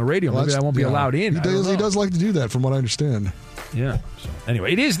Dolan on the radio. Maybe I won't be allowed in. He does like to do that, from what I understand. Yeah. So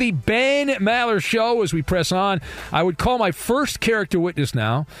anyway, it is the Ben Maller Show as we press on. I would call my first character witness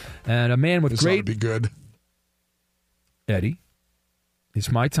now, and a man with This great. ought to be good. Eddie,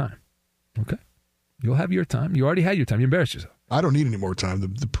 it's my time. Okay. You'll have your time. You already had your time. You embarrassed yourself. I don't need any more time.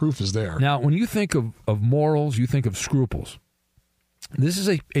 The proof is there. Now, when you think of morals, you think of scruples. This is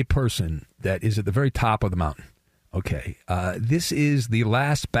a person that is at the very top of the mountain. Okay. This is the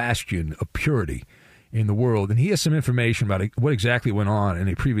last bastion of purity in the world, and he has some information about what exactly went on in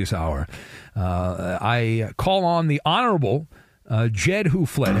a previous hour. I call on the Honorable Jed Who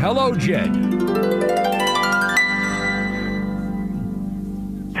Fled. Hello, Jed.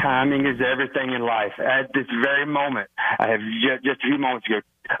 Timing is everything in life. At this very moment, I have just a few moments ago,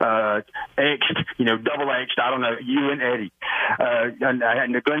 double X'd, I don't know, you and Eddie.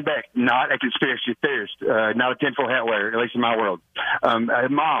 And Glenn Beck, not a conspiracy theorist, not a tinfoil hat wearer, at least in my world.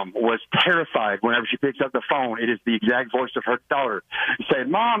 Mom was terrified whenever she picks up the phone. It is the exact voice of her daughter saying,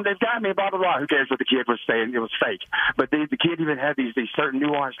 "Mom, they've got me, blah, blah, blah." Who cares what the kid was saying? It was fake. But the kid even had these certain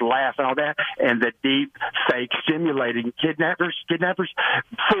nuanced laugh and all that, and the deep fake simulating kidnappers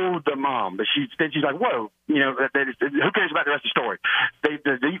fooled the mom. But she's like, whoa, who cares about the rest of the story?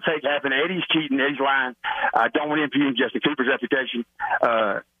 The deep fake happened. Eddie's cheating. Eddie's lying. I don't want to impugn Justin Cooper's reputation.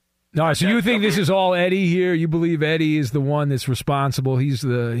 No, so you think this is all Eddie here? You believe Eddie is the one that's responsible? He's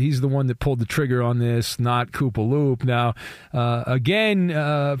the one that pulled the trigger on this, not Koopa Loop. Now, again,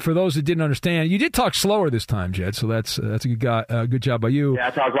 for those that didn't understand, you did talk slower this time, Jed. So that's a good job by you. Yeah,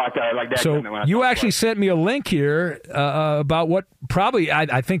 I talk like that. So you actually sent me a link here about what probably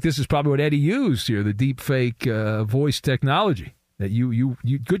I think this is probably what Eddie used here, the deep fake voice technology. That you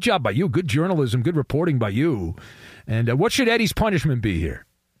good job by you, good journalism, good reporting by you. And what should Eddie's punishment be here?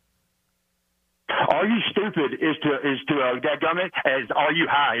 Are you stupid is to dadgummit, as are you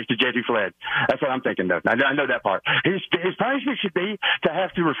high is to Jed Who Fled. That's what I'm thinking, though. I know that part. His punishment should be to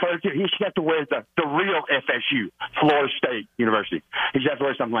have to refer to, he should have to wear the real FSU, Florida State University. He should have to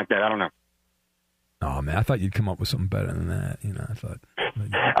wear something like that. I don't know. Oh, man, I thought you'd come up with something better than that. I thought.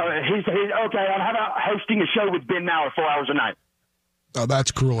 He's okay. How about hosting a show with Ben Maller 4 hours a night? Oh,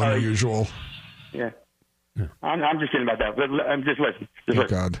 that's cruel and unusual. Yeah. I'm just kidding about that. But I'm just listening.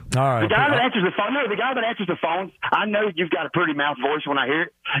 God. All right. The guy that answers the phone. No, the guy that answers the phone. I know you've got a pretty mouth voice when I hear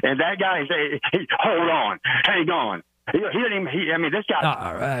it, and that guy is hold on, hang on. He didn't even. This guy.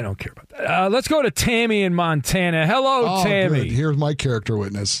 All right, I don't care about that. Let's go to Tammy in Montana. Hello, Tammy. Good. Here's my character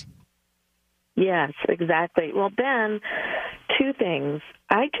witness. Yes, exactly. Well, Ben, two things.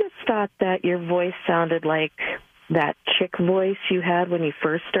 I just thought that your voice sounded like that chick voice you had when you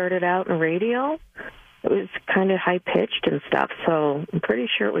first started out in radio. It was kind of high-pitched and stuff, so I'm pretty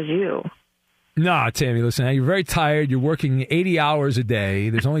sure it was you. No, Tammy, listen, you're very tired. You're working 80 hours a day.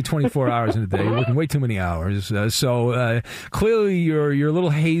 There's only 24 hours in a day. You're working way too many hours. So clearly you're a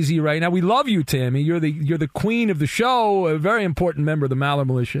little hazy right now. We love you, Tammy. You're the queen of the show, a very important member of the Maller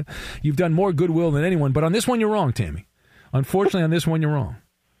Militia. You've done more goodwill than anyone. But on this one, you're wrong, Tammy. Unfortunately, on this one, you're wrong.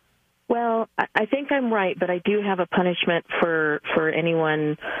 Well, I think I'm right, but I do have a punishment for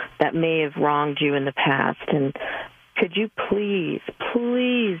anyone that may have wronged you in the past. And could you please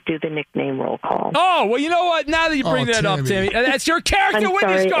do the nickname roll call? Oh, well, you know what? Now that you bring that up, Tammy, that's your character I'm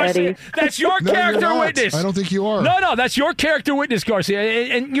witness, sorry, Garcia. Eddie. That's your No, character you're not. witness. I don't think you are. No, that's your character witness, Garcia.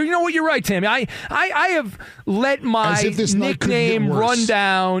 And you know what? You're right, Tammy. I have let my As if this night couldn't nickname get worse. run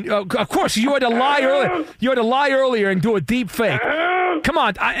down. Of course, you had to lie earlier. You had to lie earlier and do a deep fake. Come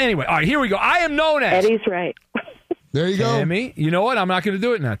on. Anyway, all right, here we go. I am known as Eddie's right. There you go. Tammy, you know what? I'm not going to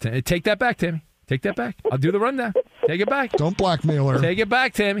do it now. Take that back, Tammy. Take that back. I'll do the rundown. Take it back. Don't blackmail her. Take it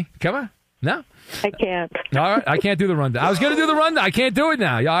back, Tammy. Come on. No. I can't. All right, I can't do the rundown. I was going to do the rundown. I can't do it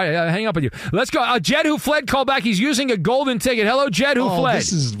now. I hang up on you. Let's go. Jed who fled, call back. He's using a golden ticket. Hello, Jed who fled.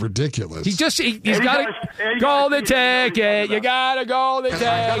 This is ridiculous. He's got a golden ticket. You got a golden ticket.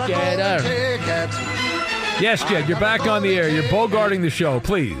 Yes, Jed, you're back on the air. You're bogarting the show.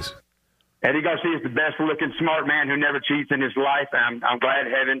 Please. Eddie Garcia is the best-looking smart man who never cheats in his life. I'm glad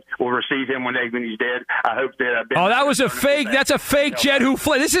heaven will receive him when he's dead. I hope that. Oh, that was a fake. That's a fake Jed who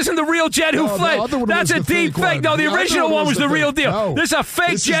fled. This isn't the real Jed who fled. That's a deep fake. No, the original one was the real deal. No, this is a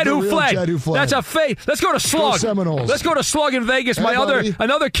fake Jed who fled. That's a fake. Let's go to Slug. Seminoles. Let's go to Slug in Vegas. Hey,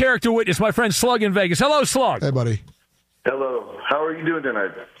 Another character witness, my friend Slug in Vegas. Hello, Slug. Hey, buddy. Hello. How are you doing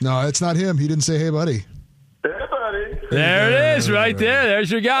tonight? No, it's not him. He didn't say, hey, buddy. Hey, buddy. There it is, right there. There's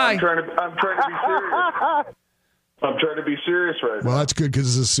your guy. I'm trying to be serious. I'm trying to be serious right now. Well, that's good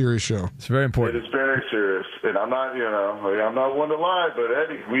because it's a serious show. It's very important. It is very serious, and I'm not one to lie, but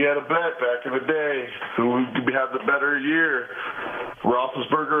Eddie, we had a bet back in the day who would have the better year,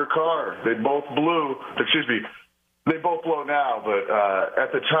 Roethlisberger or Carr. They both blew. Excuse me. They both blow now, but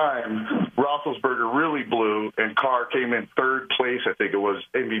at the time, Roethlisberger really blew, and Carr came in third place. I think it was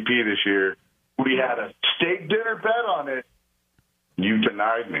MVP this year. We had a steak dinner bet on it. You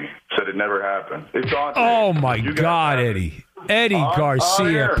denied me. Said it never happened. It's on. Oh, my God, Eddie. Eddie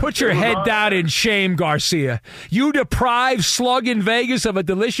Garcia. Put your head down in shame, Garcia. You deprived Slug in Vegas of a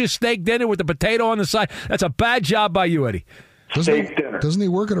delicious steak dinner with the potato on the side. That's a bad job by you, Eddie. Doesn't he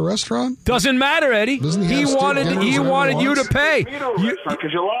work at a restaurant? Doesn't matter, Eddie. He wanted you to pay.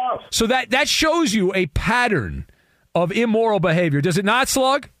 Because you lost. So that shows you a pattern of immoral behavior. Does it not,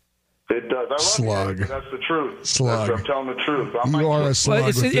 Slug? It does. I love Slug. You, that's the truth. Slug. I'm telling the truth. You are a slug.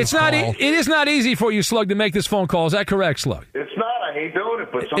 It is not easy for you, Slug, to make this phone call. Is that correct, Slug? It's not. I hate doing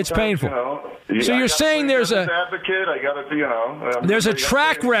it, but sometimes, it's painful. So you're saying there's a advocate. I got to, there's a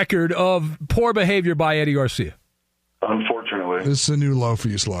track record of poor behavior by Eddie Garcia. Unfortunately, this is a new low for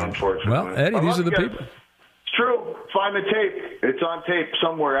you, Slug. Unfortunately, well, Eddie, these are the people. It's true. Find the tape. It's on tape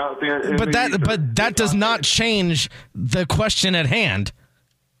somewhere out there. But that does not change the question at hand.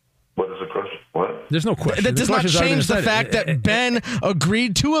 What is the question? What? There's no question. That does not change the fact that Ben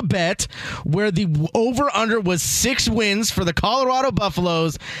agreed to a bet where the over-under was 6 wins for the Colorado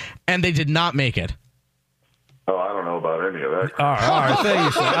Buffaloes, and they did not make it. Oh, I don't know about any of that. All right,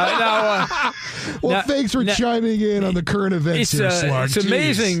 thank you. Thanks for chiming in on the current events here, Slug. It's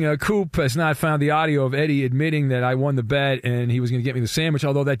amazing Coop has not found the audio of Eddie admitting that I won the bet and he was going to get me the sandwich,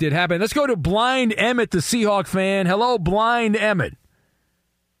 although that did happen. Let's go to Blind Emmett, the Seahawk fan. Hello, Blind Emmett.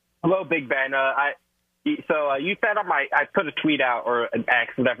 Hello, Big Ben. You said on I put a tweet out, or an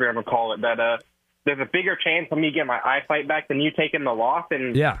X, whatever you ever call it, that there's a bigger chance of me getting my eyesight back than you taking the loss.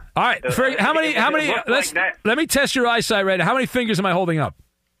 And yeah, all right. How many? Let me test your eyesight right now. How many fingers am I holding up?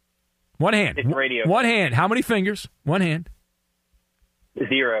 One hand. It's radio. One hand. How many fingers? One hand.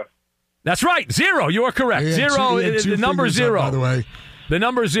 0. That's right. 0. You are correct. 0. The number 0. Up, by the way. The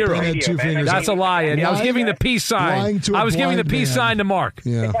number 0. That's a lie, Eddie. I was giving the peace sign. I was giving the peace sign to Mark.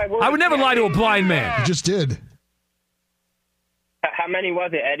 Yeah. I would never lie to a blind man. You just did. How many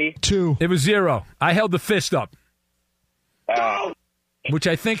was it, Eddie? 2. It was 0. I held the fist up. Which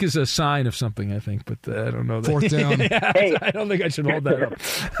I think is a sign of something, I think, but I don't know. Fourth down. Hey. I don't think I should hold that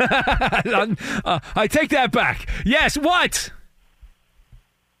up. I take that back. Yes, what?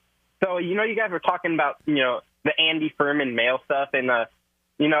 So, you guys were talking about, the Andy Furman mail stuff, and, as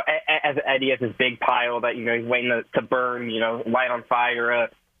Eddie has this big pile that, he's waiting to burn, light on fire.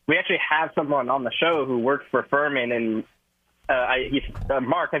 We actually have someone on the show who works for Furman, and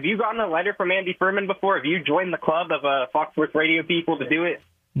Mark, have you gotten a letter from Andy Furman before? Have you joined the club of Fox Sports Radio people to do it?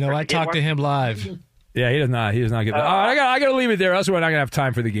 No, I talked to him live. Yeah, he does not get that. I got to leave it there. Else we're not going to have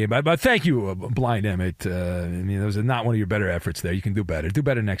time for the game. But thank you, Blind Emmett. That was not one of your better efforts there. You can do better. Do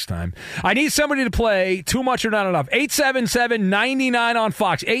better next time. I need somebody to play Too Much or Not Enough. 877-99 on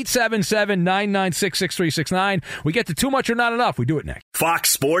Fox. 877-996-6369. We get to Too Much or Not Enough. We do it next. Fox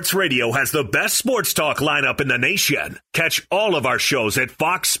Sports Radio has the best sports talk lineup in the nation. Catch all of our shows at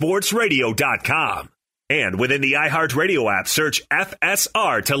foxsportsradio.com. And within the iHeartRadio app, search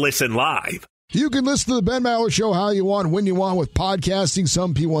FSR to listen live. You can listen to the Ben Maller Show how you want, when you want with podcasting.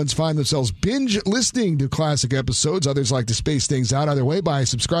 Some P1s find themselves binge listening to classic episodes. Others like to space things out either way by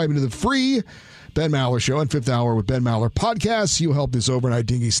subscribing to the free Ben Maller Show and Fifth Hour with Ben Maller podcasts. You help this overnight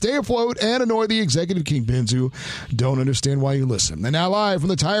dinghy stay afloat and annoy the executive kingpins who don't understand why you listen. And now live from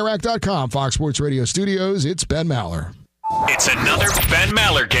the TireRack.com Fox Sports Radio studios, it's Ben Maller. It's another Ben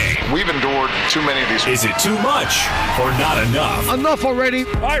Maller game. We've endured too many of these. Is it too much or not enough? Enough already.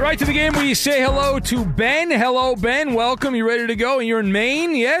 All right to the game. We say hello to Ben. Hello, Ben. Welcome. You ready to go? And you're in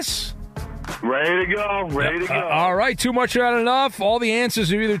Maine, yes? Ready to go. Ready to go. All right. Too much or not enough. All the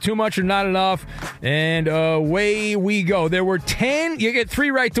answers are either too much or not enough. And away we go. There were 10. You get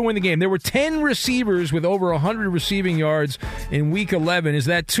 3 right to win the game. There were 10 receivers with over 100 receiving yards in Week 11. Is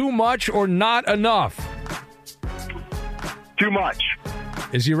that too much or not enough? Too much.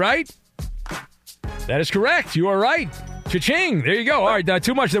 Is he right? That is correct. You are right. Cha-ching. There you go. All right,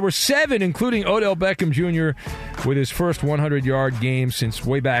 too much. There were 7, including Odell Beckham Jr. with his first 100-yard game since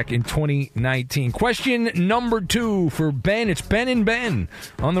way back in 2019. Question number 2 for Ben. It's Ben and Ben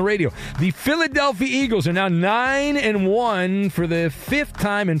on the radio. The Philadelphia Eagles are now 9-1 for the 5th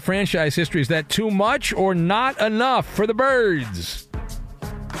time in franchise history. Is that too much or not enough for the Birds?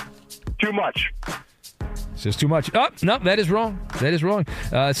 Too much. Says too much. Oh, no, that is wrong. That is wrong.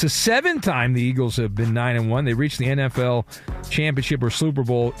 It's the 7th time the Eagles have been 9-1. They reached the NFL championship or Super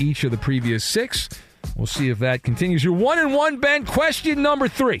Bowl each of the previous 6. We'll see if that continues. You're 1-1, Ben. Question number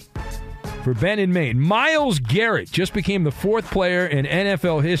 3 for Ben in Maine. Myles Garrett just became the 4th player in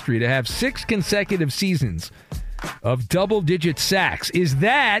NFL history to have 6 consecutive seasons of double-digit sacks. Is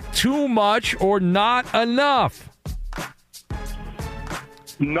that too much or not enough?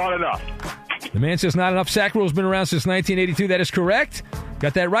 Not enough. The man says not enough. Sack rule has been around since 1982. That is correct.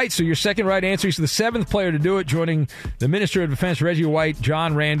 Got that right. So your second right answer. He's the 7th player to do it, joining the Minister of Defense, Reggie White,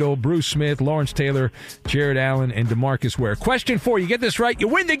 John Randall, Bruce Smith, Lawrence Taylor, Jared Allen, and DeMarcus Ware. Question 4. You get this right, you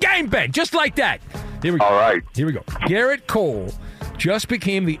win the game, Ben. Just like that. Here we go. All right. Here we go. Garrett Cole just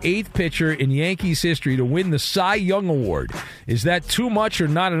became the 8th pitcher in Yankees history to win the Cy Young Award. Is that too much or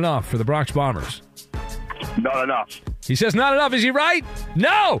not enough for the Bronx Bombers? Not enough. He says not enough. Is he right?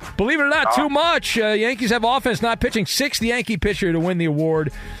 No. Believe it or not, too much. Yankees have offense, not pitching. 6th Yankee pitcher to win the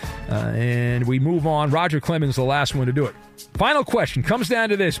award. And we move on. Roger Clemens, the last one to do it. Final question comes down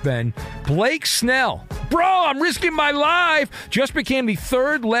to this, Ben. Blake Snell. Bro, I'm risking my life. Just became the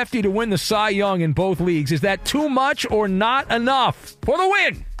 3rd lefty to win the Cy Young in both leagues. Is that too much or not enough for the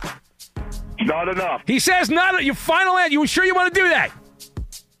win? Not enough. He says not. Your final answer. You sure you want to do that?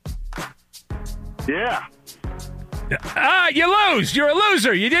 Yeah. You lose. You're a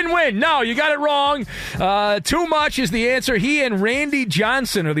loser. You didn't win. No, you got it wrong. Too much is the answer. He and Randy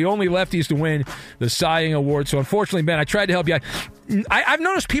Johnson are the only lefties to win the Cy Young Award. So unfortunately, Ben, I tried to help you out. I've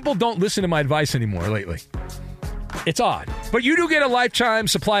noticed people don't listen to my advice anymore lately. It's odd. But you do get a lifetime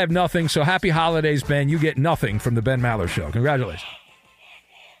supply of nothing, so happy holidays, Ben. You get nothing from the Ben Maller Show. Congratulations.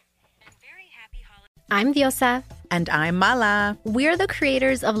 I'm Diosa. And I'm Mala. We're the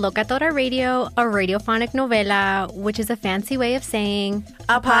creators of Locatora Radio, a radiophonic novela, which is a fancy way of saying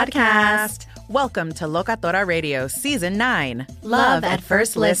a podcast. Welcome to Locatora Radio Season 9. Love at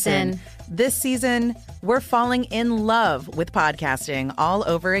First Listen. This season, we're falling in love with podcasting all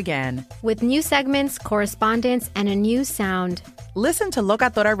over again. With new segments, correspondence, and a new sound. Listen to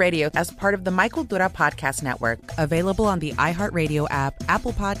Locatora Radio as part of the My Cultura Podcast Network. Available on the iHeartRadio app,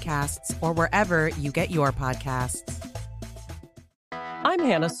 Apple Podcasts, or wherever you get your podcasts. I'm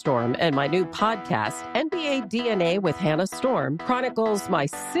Hannah Storm, and my new podcast, NBA DNA with Hannah Storm, chronicles my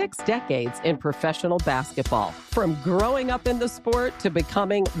 6 decades in professional basketball. From growing up in the sport to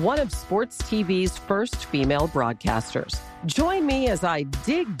becoming one of sports TV's first female broadcasters. Join me as I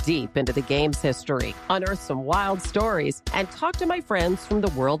dig deep into the game's history, unearth some wild stories, and talk to my friends from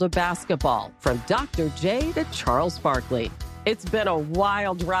the world of basketball, from Dr. J to Charles Barkley. It's been a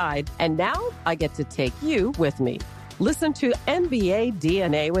wild ride, and now I get to take you with me. Listen to NBA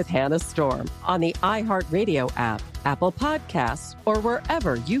DNA with Hannah Storm on the iHeartRadio app, Apple Podcasts, or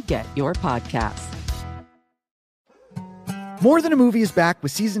wherever you get your podcasts. More Than a Movie is back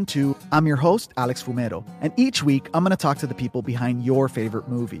with Season 2. I'm your host, Alex Fumero, and each week I'm going to talk to the people behind your favorite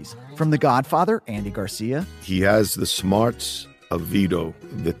movies. From The Godfather, Andy Garcia. He has the smarts of Vito,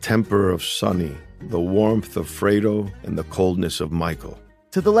 the temper of Sonny, the warmth of Fredo, and the coldness of Michael.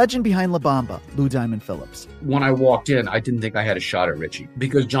 To the legend behind La Bamba, Lou Diamond Phillips. When I walked in, I didn't think I had a shot at Richie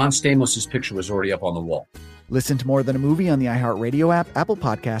because John Stamos' picture was already up on the wall. Listen to More Than a Movie on the iHeartRadio app, Apple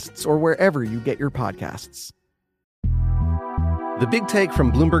Podcasts, or wherever you get your podcasts. The Big Take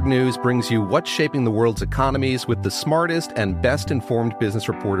from Bloomberg News brings you what's shaping the world's economies with the smartest and best-informed business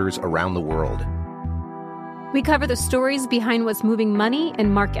reporters around the world. We cover the stories behind what's moving money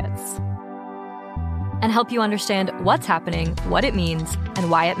and markets, and help you understand what's happening, what it means, and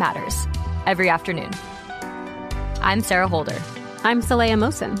why it matters every afternoon. I'm Sarah Holder. I'm Saleha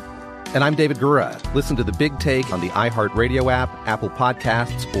Mohsen. And I'm David Gura. Listen to The Big Take on the iHeartRadio app, Apple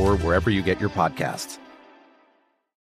Podcasts, or wherever you get your podcasts.